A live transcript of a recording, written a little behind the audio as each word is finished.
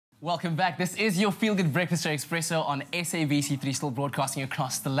Welcome back. This is your Feel Good Breakfast Show Espresso on SABC3, still broadcasting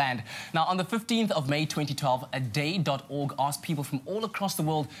across the land. Now, on the 15th of May 2012, aday.org asked people from all across the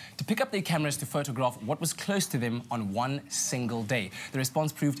world to pick up their cameras to photograph what was close to them on one single day. The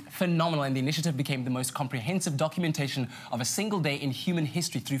response proved phenomenal, and the initiative became the most comprehensive documentation of a single day in human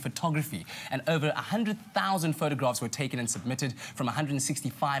history through photography. And over 100,000 photographs were taken and submitted from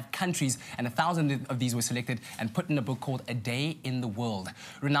 165 countries, and 1,000 of these were selected and put in a book called A Day in the World.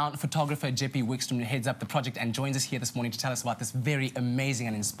 Renowned photographer Jeppe Wikstrom heads up the project and joins us here this morning to tell us about this very amazing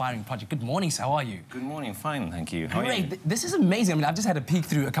and inspiring project. Good morning, sir. How are you? Good morning. Fine, thank you. How are you? Great. This is amazing. I mean, I've just had a peek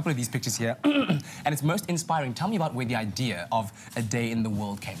through a couple of these pictures here, and it's most inspiring. Tell me about where the idea of A Day in the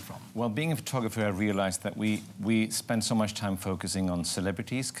World came from. Well, being a photographer, I realized that we spend so much time focusing on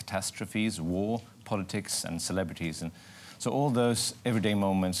celebrities, catastrophes, war, politics, and celebrities. And so all those everyday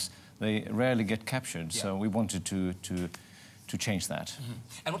moments, they rarely get captured. Yeah. So we wanted to change that. Mm-hmm.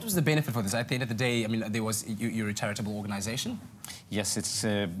 And what was the benefit for this? At the end of the day, I mean, you're a charitable organization? Yes, it's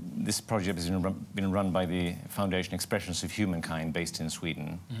this project has been run by the Foundation Expressions of Humankind, based in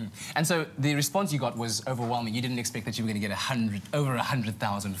Sweden. Mm-hmm. And so the response you got was overwhelming. You didn't expect that you were going to get over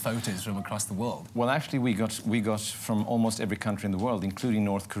 100,000 photos from across the world. Well, actually, we got from almost every country in the world, including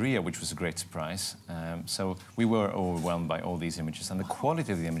North Korea, which was a great surprise. So we were overwhelmed by all these images and the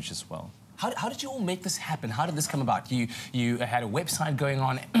quality of the images as well. How did you all make this happen? How did this come about? You had a website going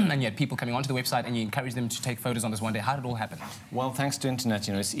on, and you had people coming onto the website, and you encouraged them to take photos on this one day. How did it all happen? Well, thanks to internet,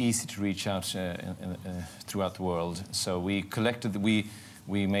 you know, it's easy to reach out throughout the world. So we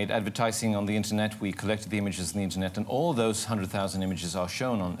made advertising on the internet, we collected the images on the internet, and all those 100,000 images are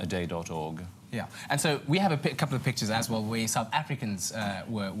shown on aday.org. Yeah, and so we have a couple of pictures as well where South Africans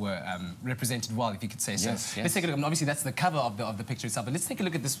were represented well, if you could say so. Yes, yes. Let's take a look. And obviously, that's the cover of the picture itself. But let's take a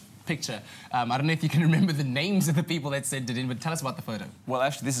look at this picture. I don't know if you can remember the names of the people that sent it in, but tell us about the photo. Well,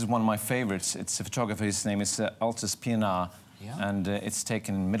 actually, this is one of my favorites. It's a photographer. His name is Altus Pienaar, yeah. And it's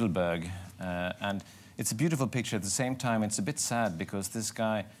taken in Middelburg. And it's a beautiful picture. At the same time, it's a bit sad because this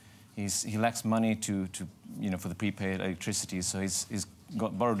guy, he lacks money for the prepaid electricity, so he's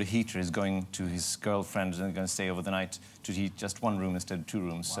borrowed a heater. He's going to his girlfriend and going to stay over the night to heat just one room instead of 2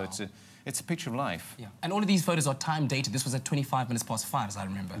 rooms. Wow. So it's a picture of life. Yeah. And all of these photos are time dated. This was at 5:25, as I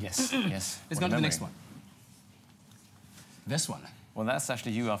remember. Yes, yes. Let's go on to the next one. This one. Well, that's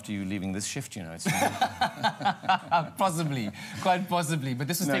actually you after you leaving this shift, you know. It's possibly, quite possibly. But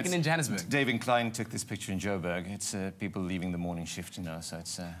this was taken in Johannesburg. David Klein took this picture in Joburg. It's people leaving the morning shift, you know. So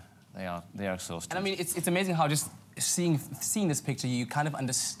it's they are exhausted. And I mean, it's amazing how just seeing this picture, you kind of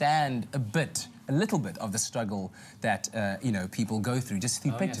understand a little bit of the struggle that people go through just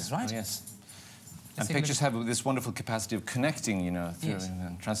through pictures, yes. right? Oh, yes. And pictures have this wonderful capacity of connecting, you know, through,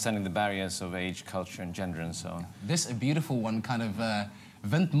 and transcending the barriers of age, culture, and gender, and so on. This a beautiful one, kind of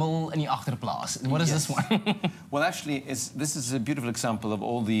windmill in die agterplaas. What is this one? Well, actually, this is a beautiful example of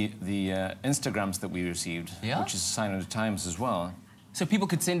all the Instagrams that we received, which is a sign of the times as well. So people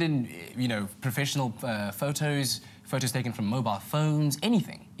could send in, professional photos taken from mobile phones,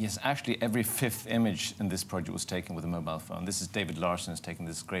 anything. Yes, actually, every 5th image in this project was taken with a mobile phone. This is David Larson who's taken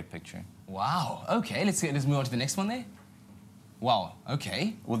this great picture. Wow. Okay, let's move on to the next one there. Wow.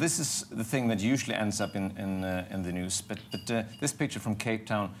 Okay. Well, this is the thing that usually ends up in the news, but this picture from Cape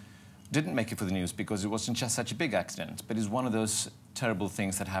Town didn't make it for the news because it wasn't just such a big accident, but it's one of those terrible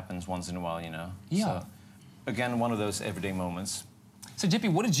things that happens once in a while, you know. Yeah. So, again, one of those everyday moments. So,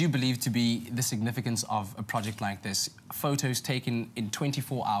 Jeppe, what did you believe to be the significance of a project like this? Photos taken in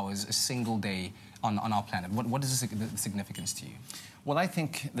 24 hours, a single day on our planet. What is the significance to you? Well, I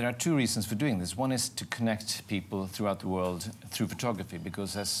think there are 2 reasons for doing this. One is to connect people throughout the world through photography,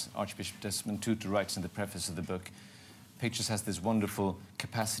 because as Archbishop Desmond Tutu writes in the preface of the book, pictures has this wonderful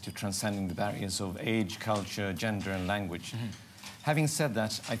capacity of transcending the barriers of age, culture, gender, and language. Mm-hmm. Having said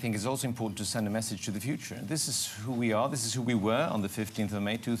that, I think it's also important to send a message to the future. This is who we are, this is who we were on the 15th of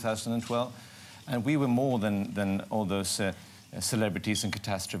May 2012, and we were more than all those celebrities and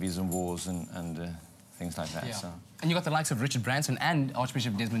catastrophes and wars and things like that. Yeah. So. And you got the likes of Richard Branson and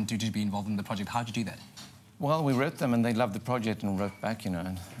Archbishop Desmond Tutu to be involved in the project. How did you do that? Well, we wrote them and they loved the project and wrote back, you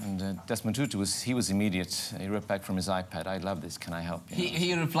know. And Desmond Tutu was immediate. He wrote back from his iPad, "I love this, can I help you?"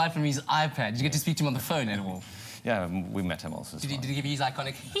 He replied from his iPad. Did you get to speak to him on the phone at all? Yeah, we met him also. Did he give you his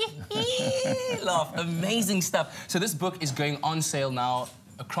iconic laugh? Amazing stuff. So this book is going on sale now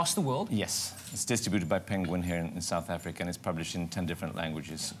across the world? Yes. It's distributed by Penguin here in South Africa, and it's published in 10 different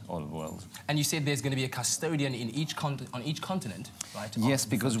languages all over the world. And you said there's going to be a custodian in on each continent, right? Yes,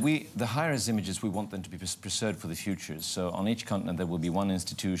 because the high-res images, we want them to be preserved for the future. So on each continent there will be one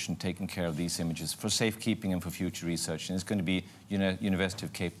institution taking care of these images for safekeeping and for future research. And it's going to be University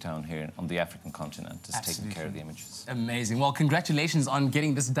of Cape Town here on the African continent has taken care of the images. Amazing. Well, congratulations on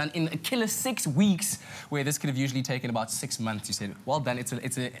getting this done in a killer 6 weeks, where this could have usually taken about 6 months. You said, well done.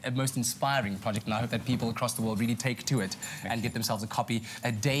 It's a most inspiring project, and I hope that people across the world really take to it and get themselves a copy.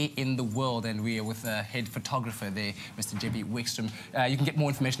 A Day in the World, and we are with head photographer there, Mr. Jeppe Wikstrom. You can get more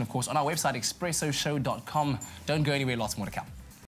information, of course, on our website, expressoshow.com. Don't go anywhere, lots more to come.